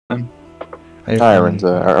Hi,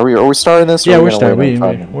 Renzo. Are we starting this? Yeah, we're starting. We're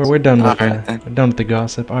done with we're done with the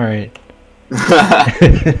gossip. All right.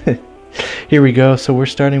 Here we go. So we're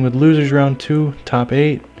starting with losers round 2, top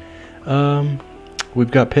 8.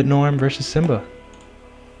 We've got PitNoArm versus Ssimba.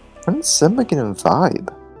 When did Ssimba get in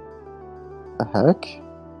vibe? The heck?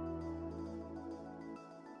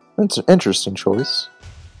 That's an interesting choice.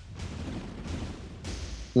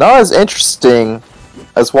 Not as interesting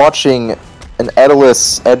as watching an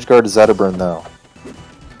Etalus edgeguard Zetterburn, though.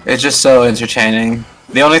 It's just so entertaining.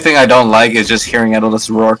 The only thing I don't like is just hearing Etalus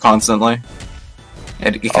roar constantly.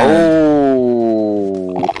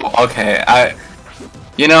 Okay,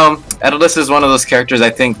 you know, Etalus is one of those characters I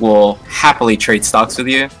think will happily trade stocks with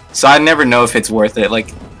you, so I never know if it's worth it.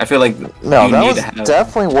 Like, I feel like no, that was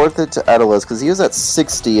definitely worth it to Etalus because he was at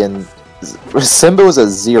 60 and Ssimba was at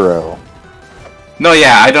 0. No,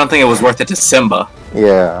 yeah, I don't think it was worth it to Ssimba.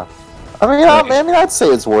 Yeah, I mean, I'd say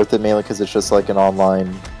it's worth it mainly because it's just like an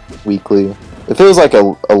online weekly. If it was like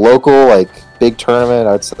a local like big tournament,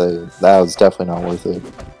 I'd say that was definitely not worth it.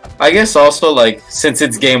 I guess also, like, since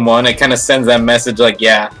it's game 1, it kind of sends that message, like,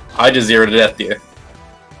 yeah, I just 0-to-death you.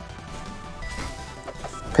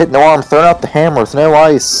 PitNoArm throwing out the hammer with no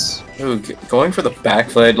ice. Ooh, going for the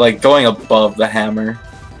backflip, like, going above the hammer.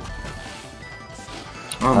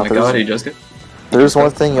 Oh my god, he just got... There's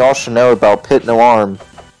one thing y'all should know about PitNoArm,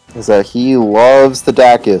 is that he loves the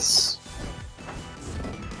Dacus.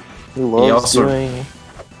 He loves doing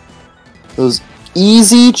those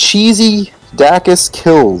easy, cheesy Dacus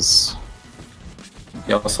kills.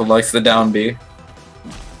 He also likes the down B.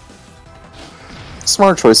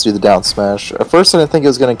 Smart choice to do the down smash. At first I didn't think it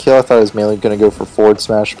was going to kill, I thought it was mainly going to go for forward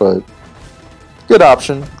smash, but good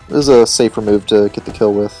option. It was a safer move to get the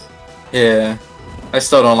kill with. Yeah. I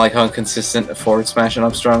still don't like how inconsistent a forward smash and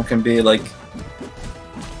up strong can be, like...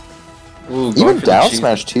 Ooh, even down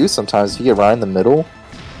smash too sometimes, if you get right in the middle.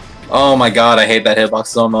 Oh my god, I hate that hitbox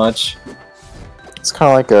so much. It's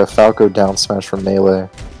kind of like a Falco down smash from Melee.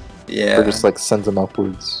 Yeah. Or just like sends them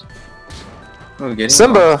upwards. Ooh,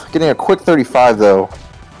 Ssimba getting a quick 35 though.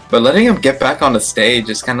 But letting him get back on the stage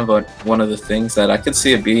is kind of one of the things that I could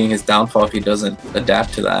see it being his downfall if he doesn't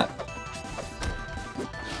adapt to that.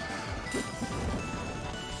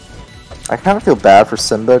 I kind of feel bad for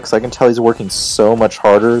Ssimba because I can tell he's working so much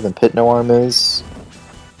harder than PitNoArm is.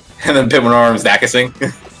 And then PitNoArm's Dacusing.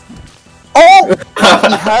 Oh!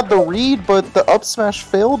 He had the read, but the up smash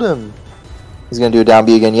failed him. He's gonna do a down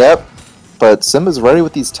B again, yep. But Simba's ready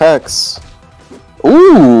with these techs.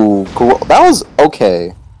 Ooh! That was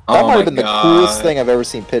okay. That might have been the coolest thing I've ever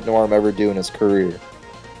seen PitNoArm ever do in his career.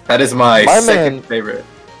 That is my second favorite.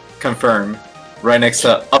 Confirm. Right next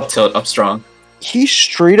to up tilt, up strong. He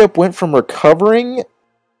straight up went from recovering,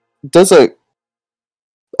 does a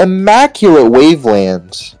immaculate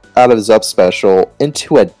waveland out of his up special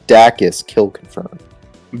into a Dacus kill confirm.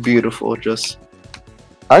 Beautiful, just...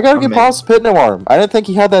 I gotta give props to PitNoArm. I didn't think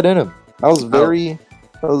he had that in him. That was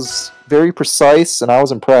very precise, and I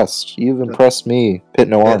was impressed. You've impressed me,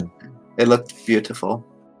 PitNoArm. It looked beautiful.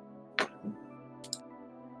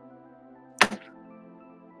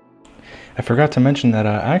 I forgot to mention that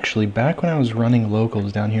actually back when I was running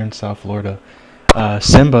locals down here in South Florida,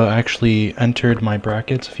 Ssimba actually entered my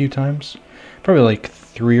brackets a few times, probably like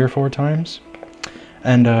 3 or 4 times.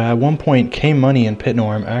 And at one point, K-Money and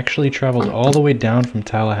PitNoArm actually traveled all the way down from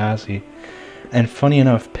Tallahassee. And funny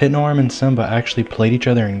enough, PitNoArm and Ssimba actually played each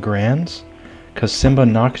other in Grands, because Ssimba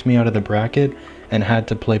knocked me out of the bracket and had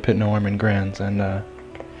to play PitNoArm in Grands. And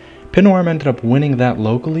PitNoArm ended up winning that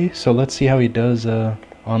locally, so let's see how he does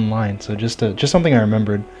online. So just something I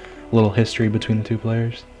remembered, a little history between the two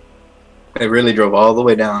players. It really drove all the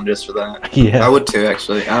way down just for that. Yeah. I would too,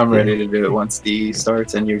 actually. I'm ready to do it once D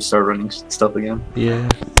starts and you start running stuff again. Yeah.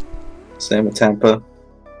 Same with Tampa.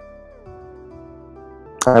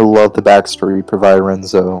 I love the backstory you provide,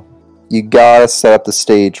 Renzo. You gotta set up the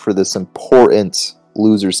stage for this important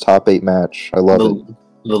losers top 8 match. I love it.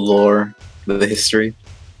 The lore, the history.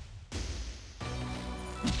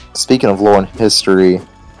 Speaking of lore and history,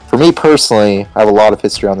 for me personally, I have a lot of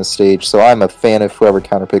history on this stage, so I'm a fan of whoever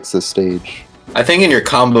counterpicks this stage. I think in your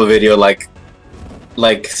combo video, like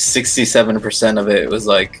 67% of it was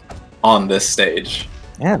like on this stage.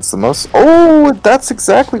 Yeah, it's the most... Oh, that's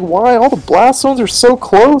exactly why all the blast zones are so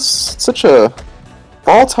close. It's such a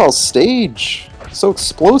volatile stage. So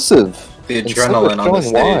explosive. The adrenaline on the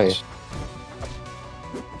stage.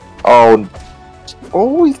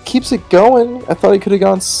 Oh, he keeps it going. I thought he could have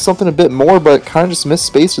gone something a bit more, but kind of just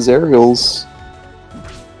misspaced his aerials.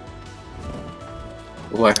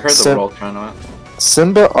 Oh, I heard the roll trying to...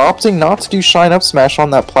 Ssimba opting not to do Shine Up Smash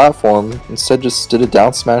on that platform. Instead just did a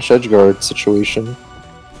down smash edgeguard situation.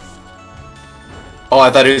 Oh,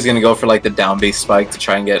 I thought he was gonna go for like the down B spike to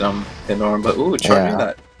try and get PitNoArm, but ooh, charging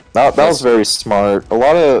that. That was very smart.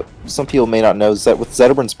 Some people may not know is that with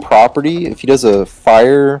Zetterburn's property, if he does a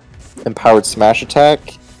fire empowered smash attack,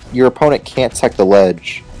 your opponent can't tech the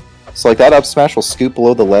ledge. So like that up smash will scoop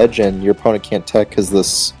below the ledge and your opponent can't tech because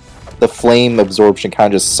the flame absorption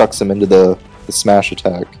kind of just sucks him into the smash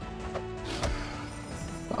attack.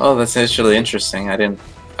 Oh, that's actually interesting. I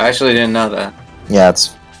actually didn't know that. Yeah,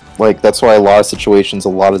 it's like that's why a lot of situations, a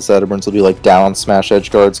lot of Zetterburns will do like down smash edge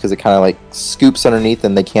guards because it kind of like scoops underneath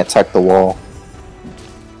and they can't tech the wall.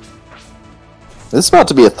 This is about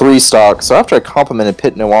to be a 3-stock, so after I complimented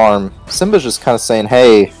PitNoArm, Simba's just kind of saying,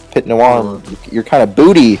 hey, PitNoArm, you're kind of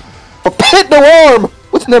booty. But PitNoArm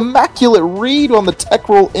with an immaculate read on the tech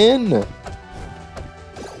roll in.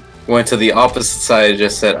 Went to the opposite side and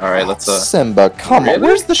just said, alright, let's Ssimba, come on,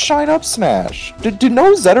 where's the Shine Up Smash? Do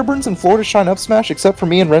no Zetterburns in Florida Shine Up Smash except for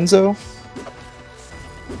me and Renzo?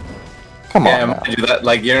 Come on. Yeah, I do that.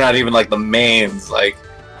 Like, you're not even like the mains. Like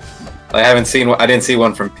I didn't see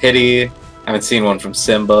one from Pity. I haven't seen one from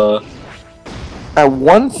Ssimba. At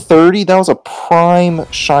 130, that was a prime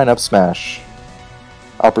Shine Up Smash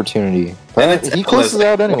opportunity. But he closes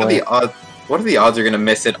out anyway. What are the odds you're gonna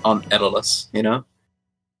miss it on Etalus, you know?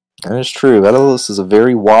 That is true. Etalus is a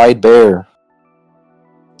very wide bear.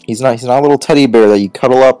 He's not a little teddy bear that you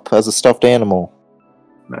cuddle up as a stuffed animal.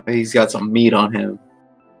 He's got some meat on him.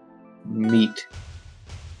 Meat.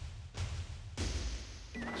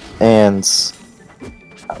 And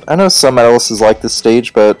I know some Etaluses like this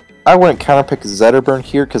stage, but I wouldn't counterpick Zetterburn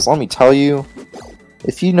here, because let me tell you,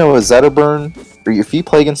 if you know a Zetterburn, or if you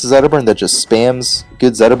play against a Zetterburn that just spams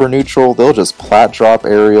good Zetterburn neutral, they'll just plat drop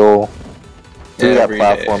aerial through that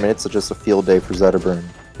platform, and it's just a field day for Zetterburn.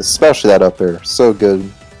 Especially that up there. So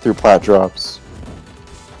good through plat drops.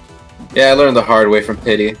 Yeah, I learned the hard way from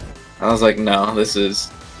Pity. I was like, no, this is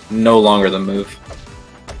no longer the move.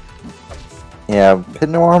 Yeah,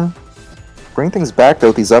 PitNoArm, bring things back though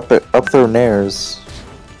with these up throw nairs.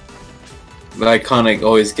 The iconic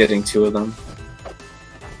always getting 2 of them.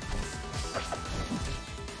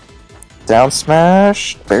 Down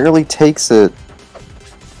smash, barely takes it.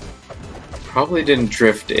 Probably didn't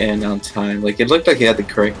drift in on time. Like, it looked like he had the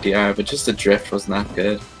correct DI, but just the drift was not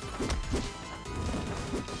good.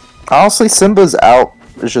 Honestly, Simba's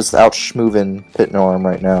is just out schmoovin' PitNoArm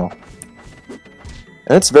right now.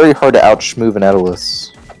 And it's very hard to out schmoove an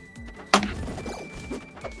Etalus.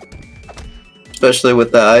 Especially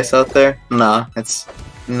with the ice out there? Nah, it's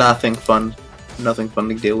nothing fun. Nothing fun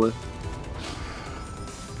to deal with.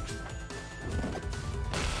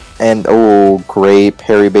 And oh, great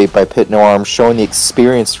parry bait by PitNoArm, showing the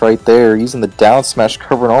experience right there, using the down smash,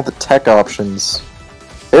 covering all the tech options.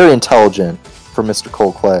 Very intelligent for Mr.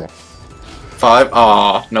 Cole Clay. 5?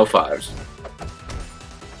 Aw, no 5s.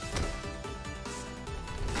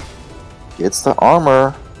 Gets the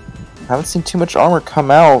armor. Haven't seen too much armor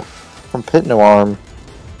come out from PitNoArm.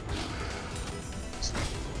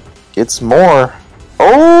 Gets more.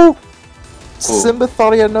 Oh! Ssimba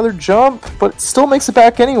thought he had another jump, but still makes it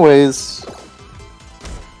back anyways.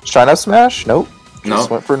 Shine Up Smash? Nope.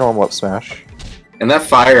 Just went for a normal up smash. And that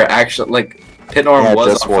fire actually, like, PitNoArm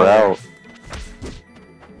was just wore out.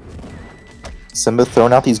 Ssimba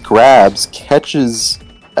throwing out these grabs, catches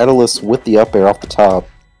Etalus with the up air off the top.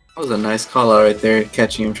 That was a nice call out right there,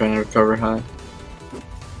 catching him trying to recover high.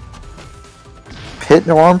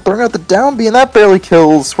 PitNoArm throwing out the down B, and that barely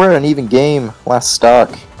kills. We're at an even game. Last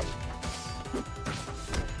stock.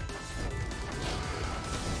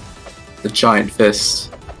 The giant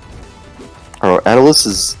fist. Oh,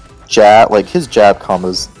 Etalus' jab, like his jab combo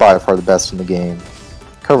is by far the best in the game.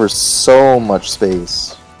 Covers so much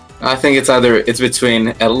space. I think it's between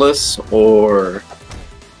Etalus or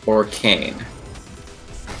Kane.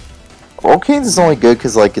 Well, Kane's is only good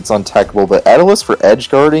because like it's untechable, but Etalus for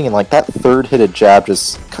edge guarding and like that third hitted jab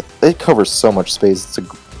it covers so much space. It's a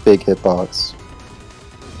big hitbox.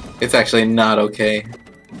 It's actually not okay.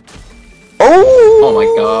 Oh my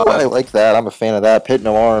god! I like that. I'm a fan of that.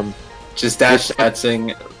 PitNoArm. Just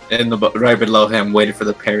dancing in the right below him, waiting for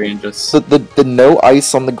the parry and just the no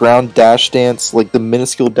ice on the ground dash dance, like the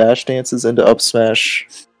minuscule dash dances into up smash.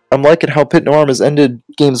 I'm liking how PitNoArm has ended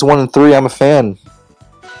games 1 and 3. I'm a fan.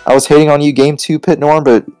 I was hating on you game 2, PitNoArm,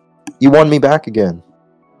 but you won me back again.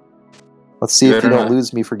 Let's see if you don't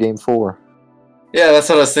lose me for game 4. Yeah, that's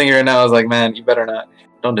what I was thinking right now. I was like, man, you better not.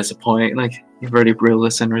 Don't disappoint. Like, you've already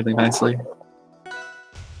listened really nicely.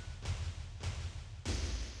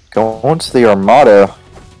 Going to the Armada.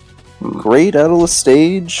 Great Etalus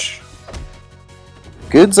stage.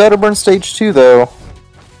 Good Zetterburn stage too, though.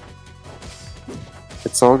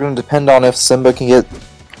 It's all going to depend on if Ssimba can get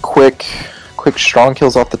quick strong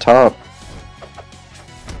kills off the top.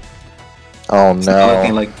 Oh It's no!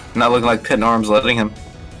 not looking like PitNoArm's letting him.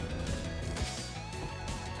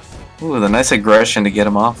 Ooh, the nice aggression to get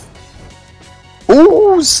him off.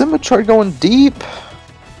 Ooh, Ssimba tried going deep.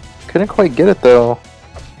 Couldn't quite get it though.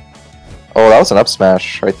 Oh, that was an up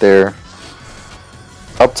smash right there.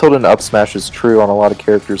 Up tilt and up smash is true on a lot of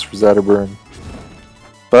characters for Zetterburn.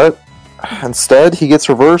 But instead, he gets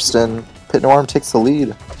reversed and PitNoArm takes the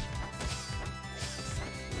lead.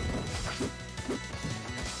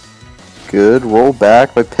 Good roll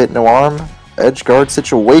back by PitNoArm. Edge guard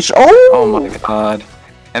situation. Oh my god.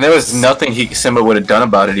 And there was nothing Ssimba would have done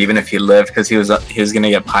about it, even if he lived, because he was gonna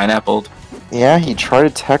get pineappled. Yeah, he tried to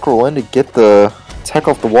tech roll in to get the tech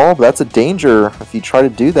off the wall, but that's a danger. If you try to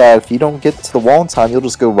do that, if you don't get to the wall in time, you'll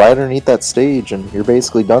just go right underneath that stage, and you're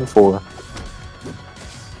basically done for.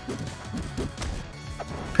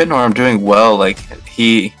 PitNoArm doing well. Like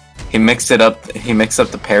he mixed it up. He mixed up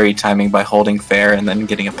the parry timing by holding fair and then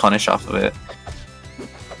getting a punish off of it.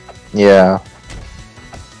 Yeah.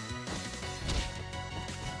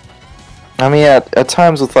 I mean, at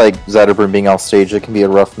times with like Zetterburn being off stage, it can be a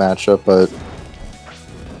rough matchup, but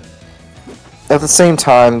at the same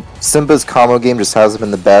time, Simba's combo game just hasn't been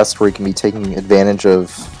the best, where he can be taking advantage of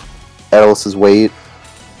Etalus' weight.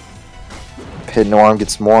 PitNoArm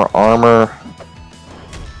gets more armor.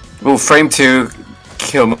 Ooh, frame 2,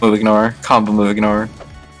 kill move ignore, combo move ignore.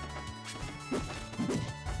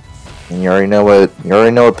 And you already know what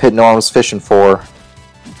PitNoArm was fishing for.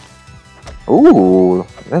 Ooh,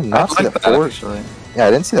 I did not see that forward. Actually. Yeah,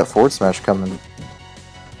 I didn't see that forward smash coming.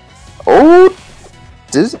 Oh,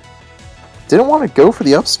 didn't want to go for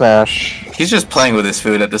the up smash. He's just playing with his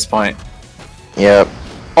food at this point. Yep.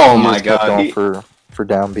 Oh He my just kept god. going for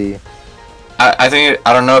down B. I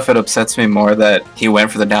don't know if it upsets me more that he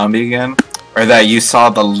went for the down B again, or that you saw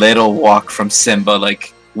the little walk from Ssimba,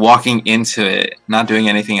 like walking into it, not doing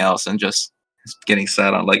anything else, and just getting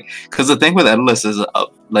sat on. Like, because the thing with Etalus is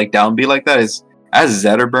like down B like that is, as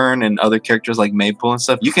Zetterburn and other characters like Maypole and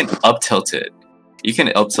stuff, you can up tilt it. You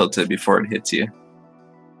can up tilt it before it hits you.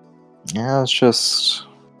 Yeah, it's just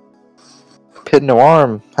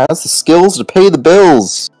PitNoArm has the skills to pay the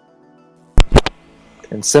bills,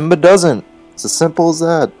 and Ssimba doesn't. It's as simple as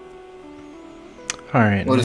that. Alright.